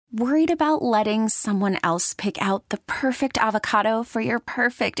Worried about letting someone else pick out the perfect avocado for your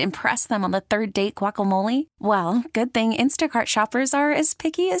perfect impress them on the third date guacamole? Well, good thing Instacart shoppers are as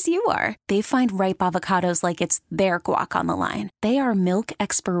picky as you are. They find ripe avocados like it's their guac on the line. They are milk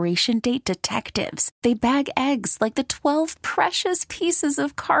expiration date detectives. They bag eggs like the 12 precious pieces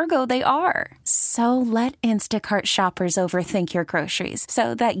of cargo they are. So let Instacart shoppers overthink your groceries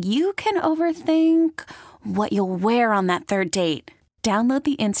so that you can overthink what you'll wear on that third date. Download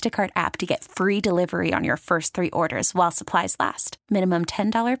the Instacart app to get free delivery on your first 3 orders while supplies last. Minimum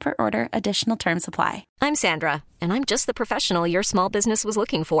 $10 per order. Additional terms apply. I'm Sandra, and I'm just the professional your small business was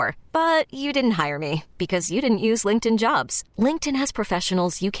looking for. But you didn't hire me because you didn't use LinkedIn Jobs. LinkedIn has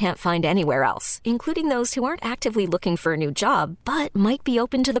professionals you can't find anywhere else, including those who aren't actively looking for a new job, but might be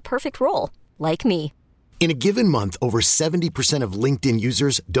open to the perfect role, like me. In a given month, over 70% of LinkedIn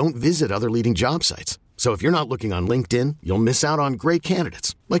users don't visit other leading job sites. So if you're not looking on LinkedIn, you'll miss out on great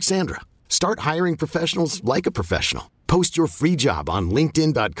candidates like Sandra. Start hiring professionals like a professional. Post your free job on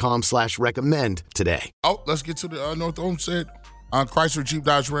linkedin.com/recommend today. Oh, let's get to the North Olmsted Chrysler Jeep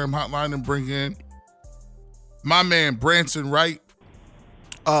Dodge Ram hotline and bring in my man Branson Wright.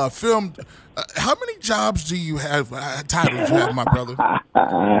 Film. How many jobs do you have? Titles you have, my brother?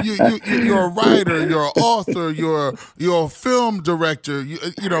 You're a writer. You're an author. You're a film director. You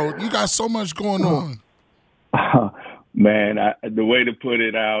got so much going on. Man, the way to put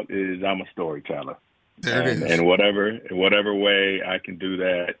it out is I'm a storyteller. There it is. And whatever way I can do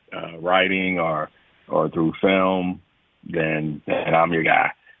that, writing or through film, then I'm your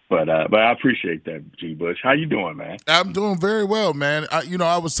guy. But I appreciate that, G. Bush. How you doing, man? I'm doing very well, man.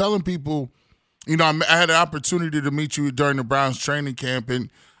 I was telling people, I had an opportunity to meet you during the Browns training camp, and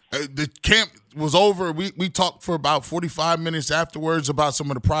the camp was over. We talked for about 45 minutes afterwards about some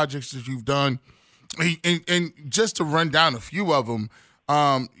of the projects that you've done. And just to run down a few of them,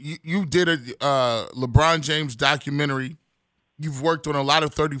 you did a LeBron James documentary. You've worked on a lot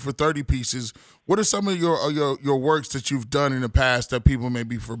of 30 for 30 pieces. What are some of your works that you've done in the past that people may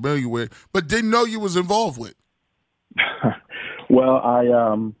be familiar with, but didn't know you was involved with? Well,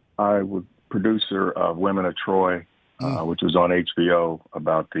 I was producer of Women of Troy, which was on HBO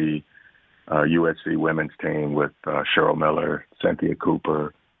about the USC women's team with Cheryl Miller, Cynthia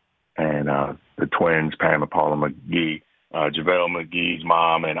Cooper, and the twins, Pam and Paula McGee, JaVale McGee's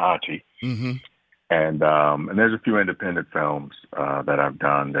mom and auntie. Mm-hmm. And there's a few independent films that I've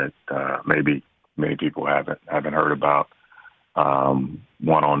done that maybe many people haven't heard about.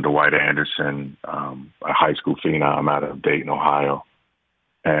 One on Dwight Anderson, a high school phenom out of Dayton, Ohio,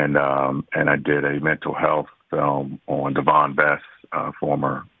 and I did a mental health film on Devon Best,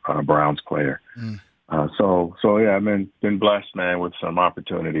 former Browns player. Mm. So yeah, I've been blessed, man, with some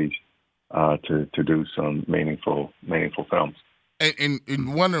opportunities to do some meaningful films.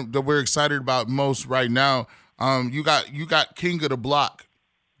 And one that we're excited about most right now, you got King of the Block,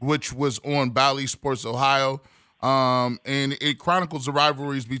 which was on Bally Sports Ohio, and it chronicles the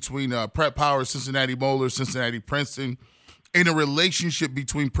rivalries between Prep Power, Cincinnati Moeller, Cincinnati Princeton, and a relationship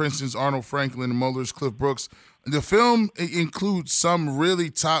between Princeton's Arnold Franklin and Moeller's Cliff Brooks. The film includes some really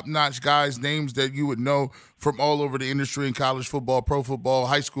top-notch guys, names that you would know from all over the industry in college football, pro football,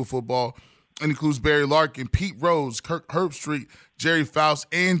 high school football. It includes Barry Larkin, Pete Rose, Kirk Herbstreit, Jerry Faust,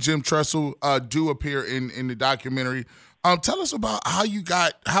 and Jim Tressel do appear in the documentary. Tell us about how you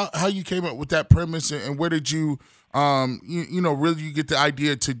came up with that premise, and where did you really get the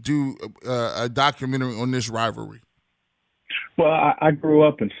idea to do a documentary on this rivalry? Well, I grew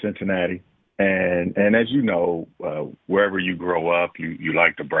up in Cincinnati, and as you know, wherever you grow up, you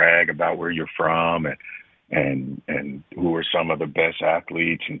like to brag about where you're from and who are some of the best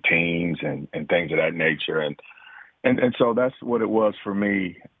athletes and teams and things of that nature. And so that's what it was for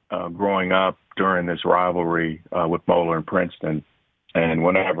me growing up during this rivalry with Moeller and Princeton. And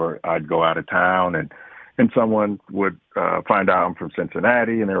whenever I'd go out of town and someone would find out I'm from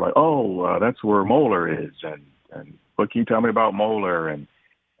Cincinnati, and they're like, oh, that's where Moeller is. And what can you tell me about Moeller and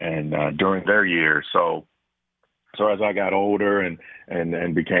during their years? So as I got older and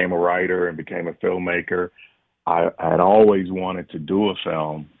became a writer and became a filmmaker, I had always wanted to do a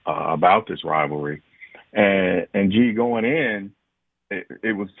film about this rivalry. And going in,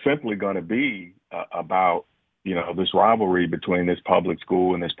 it was simply going to be about, this rivalry between this public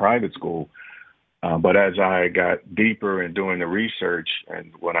school and this private school. But as I got deeper in doing the research,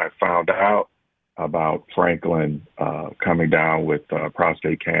 and when I found out about Franklin coming down with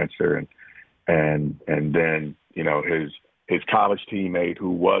prostate cancer, and then his college teammate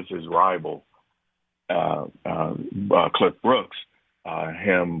who was his rival, Cliff Brooks,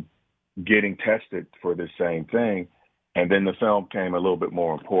 him getting tested for the same thing, And then the film came a little bit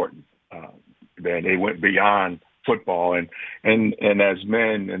more important. Then they went beyond football, and as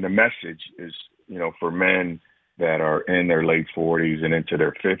men, and the message is, for men that are in their late 40s and into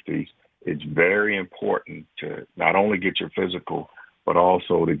their 50s, it's very important to not only get your physical, but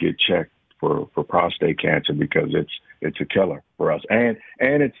also to get checked for prostate cancer, because it's a killer for us. And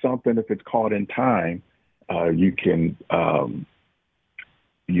it's something, if it's caught in time, you can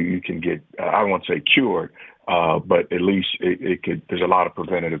you can get, I won't say cured, but at least it could. There's a lot of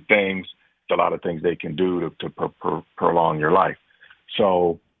preventative things. There's a lot of things they can do to prolong your life.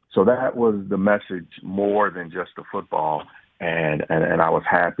 So that was the message, more than just the football, and I was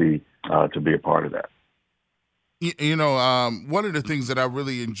happy to be a part of that. One of the things that I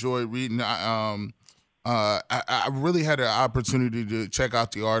really enjoyed reading, I really had an opportunity to check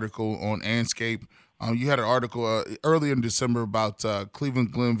out the article on Anscape. You had an article early in December about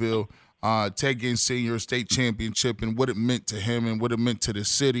Cleveland Glenville, Ted Ginn Sr. state championship, and what it meant to him and what it meant to the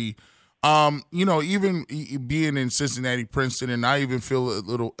city. Even being in Cincinnati Princeton, and I even feel a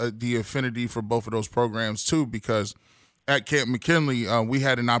little the affinity for both of those programs too, because at Camp McKinley, we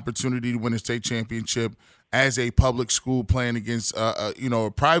had an opportunity to win a state championship as a public school playing against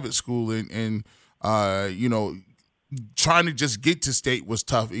a private school, and trying to just get to state was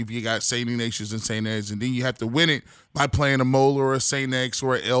tough if you got St. Ignatius and St. Ed's, and then you have to win it by playing a Moeller or a St. X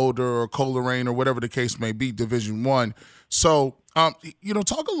or an Elder or Coleraine or whatever the case may be, Division I. So,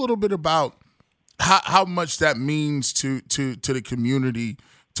 talk a little bit about how much that means to the community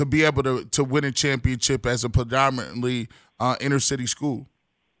to be able to win a championship as a predominantly inner city school.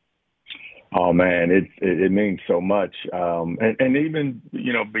 Oh man, it means so much, and even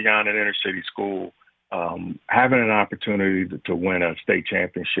beyond an inner city school, having an opportunity to win a state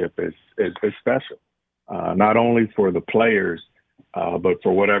championship is special, not only for the players, but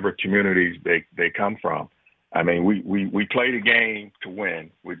for whatever communities they come from. I mean, we played a game to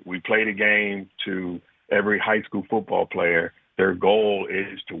win. We played a game to every high school football player. Their goal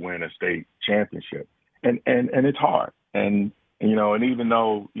is to win a state championship, and it's hard. And even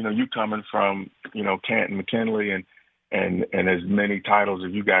though you coming from Canton, McKinley, and as many titles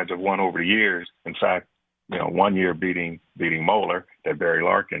as you guys have won over the years. In fact, 1 year beating Moeller, that Barry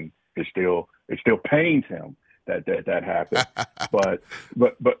Larkin it still pains him that happened. but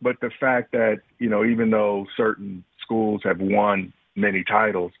the fact that even though certain schools have won many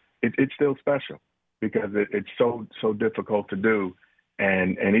titles, it's still special, because it's so difficult to do.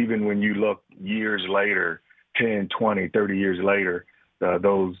 And even when you look years later, 10, 20, 30 years later,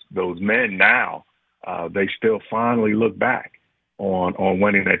 those men now, they still finally look back on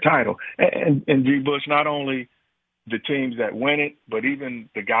winning that title. And G. Bush, not only the teams that win it, but even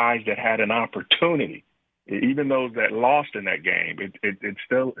the guys that had an opportunity, even those that lost in that game, it's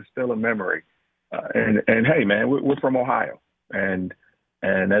still a memory. And hey, man, we're from Ohio, and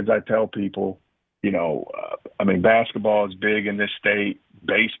as I tell people, basketball is big in this state,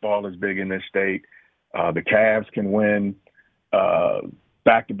 baseball is big in this state. The Cavs can win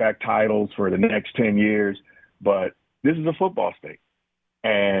back-to-back titles for the next 10 years, but this is a football state,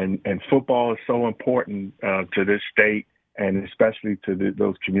 and football is so important to this state, and especially to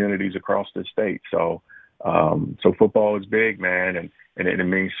those communities across the state. So football is big, man, and it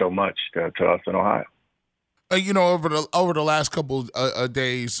means so much to us in Ohio. Over the last couple of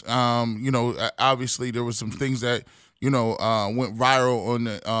days, obviously there was some things that went viral on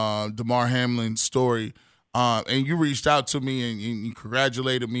the Demar Hamlin story, and you reached out to me and you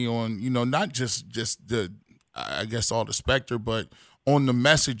congratulated me on not just the I guess all the specter, but on the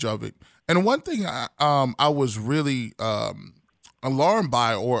message of it. And one thing I was really alarmed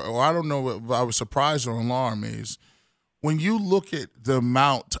by, or I don't know if I was surprised or alarmed, is when you look at the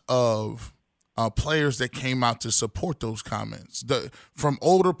amount of players that came out to support those comments, from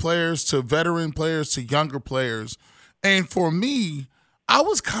older players to veteran players to younger players. And for me, I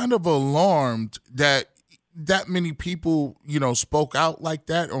was kind of alarmed that many people, spoke out like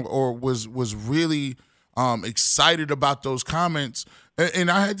that, or was really excited about those comments. And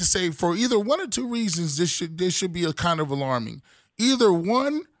I had to say, for either one or two reasons, this should be a kind of alarming. Either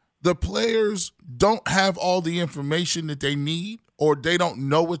one, the players don't have all the information that they need, or they don't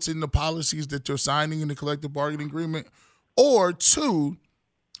know what's in the policies that they're signing in the collective bargaining agreement, or two,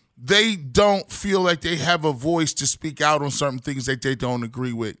 they don't feel like they have a voice to speak out on certain things that they don't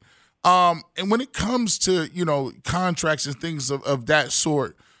agree with. And when it comes to, contracts and things of that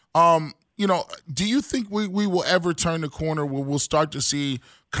sort, do you think we will ever turn the corner where we'll start to see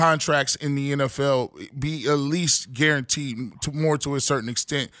contracts in the NFL be at least guaranteed to a certain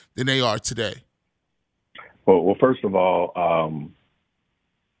extent than they are today? Well, first of all,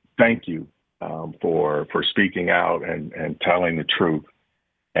 thank you for speaking out and telling the truth.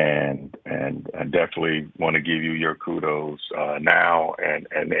 And I definitely want to give you your kudos now and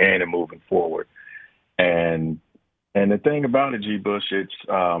moving forward. And the thing about it, G. Bush, it's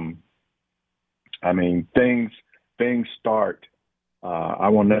things start. I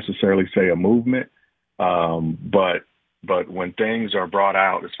won't necessarily say a movement, but when things are brought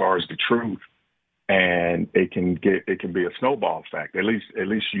out as far as the truth, and it can be a snowball effect. At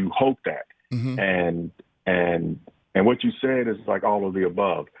least you hope that. Mm-hmm. And what you said is like all of the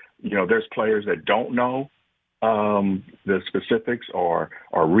above. There's players that don't know the specifics or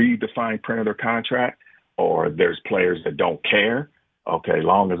read the fine print of their contract, or there's players that don't care. Okay,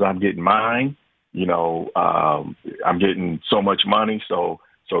 long as I'm getting mine, I'm getting so much money. So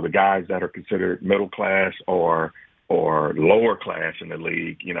the guys that are considered middle class or lower class in the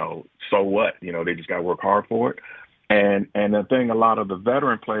league, so what? They just got to work hard for it. And the thing, a lot of the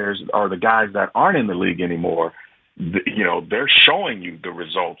veteran players are the guys that aren't in the league anymore. They're showing you the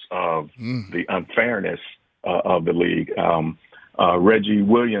results of the unfairness of the league. Reggie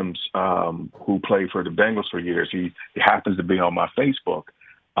Williams, who played for the Bengals for years, he happens to be on my Facebook.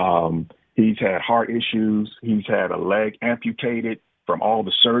 He's had heart issues. He's had a leg amputated from all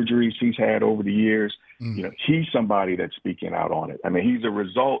the surgeries he's had over the years. He's somebody that's speaking out on it. I mean, he's a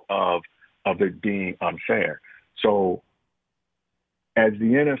result of it being unfair. So as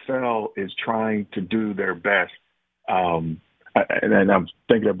the NFL is trying to do their best, and I'm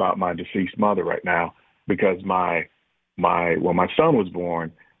thinking about my deceased mother right now, because when my son was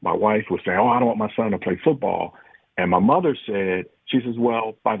born, my wife was saying, I don't want my son to play football. And my mother said, she says,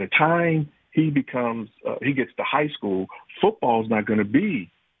 well, by the time he gets to high school, football's not going to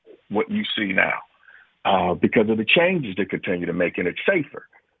be what you see now because of the changes they continue to make, and it's safer.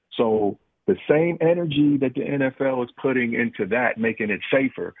 So the same energy that the NFL is putting into that, making it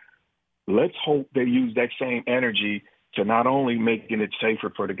safer, let's hope they use that same energy to not only making it safer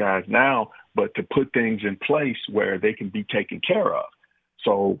for the guys now, but to put things in place where they can be taken care of.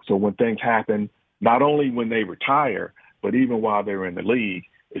 So when things happen, not only when they retire, but even while they're in the league,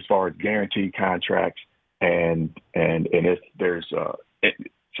 as far as guaranteed contracts and if there's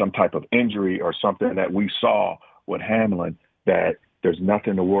some type of injury or something that we saw with Hamlin, that there's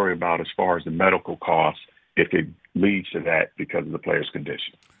nothing to worry about as far as the medical costs if it leads to that because of the player's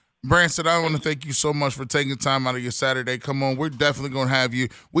condition. Branson, I want to thank you so much for taking time out of your Saturday. Come on, we're definitely going to have you.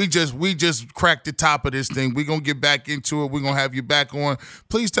 We just cracked the top of this thing. We're going to get back into it. We're going to have you back on.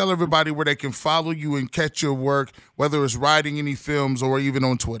 Please tell everybody where they can follow you and catch your work, whether it's writing any films or even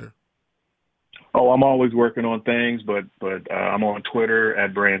on Twitter. Oh, I'm always working on things, but I'm on Twitter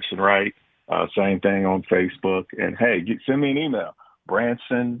at Branson Wright. Same thing on Facebook. And, hey, send me an email,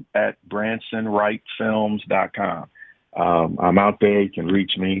 branson@bransonwrightfilms.com. I'm out there. You can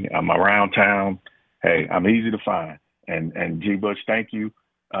reach me. I'm around town. Hey, I'm easy to find. And G. Bush, thank you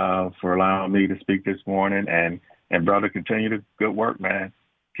for allowing me to speak this morning. And brother, continue the good work, man.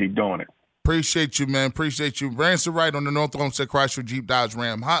 Keep doing it. Appreciate you, man. Appreciate you. Branson Wright on the North Olmsted Chrysler Jeep Dodge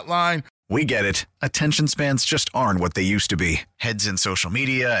Ram hotline. We get it. Attention spans just aren't what they used to be. Heads in social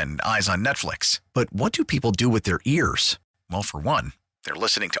media and eyes on Netflix. But what do people do with their ears? Well, for one, they're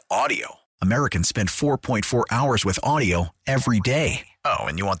listening to audio. Americans spend 4.4 hours with audio every day. Oh,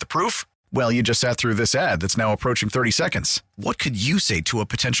 and you want the proof? Well, you just sat through this ad that's now approaching 30 seconds. What could you say to a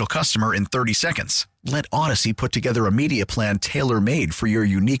potential customer in 30 seconds? Let Odyssey put together a media plan tailor-made for your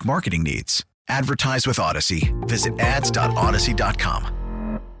unique marketing needs. Advertise with Odyssey. Visit ads.odyssey.com.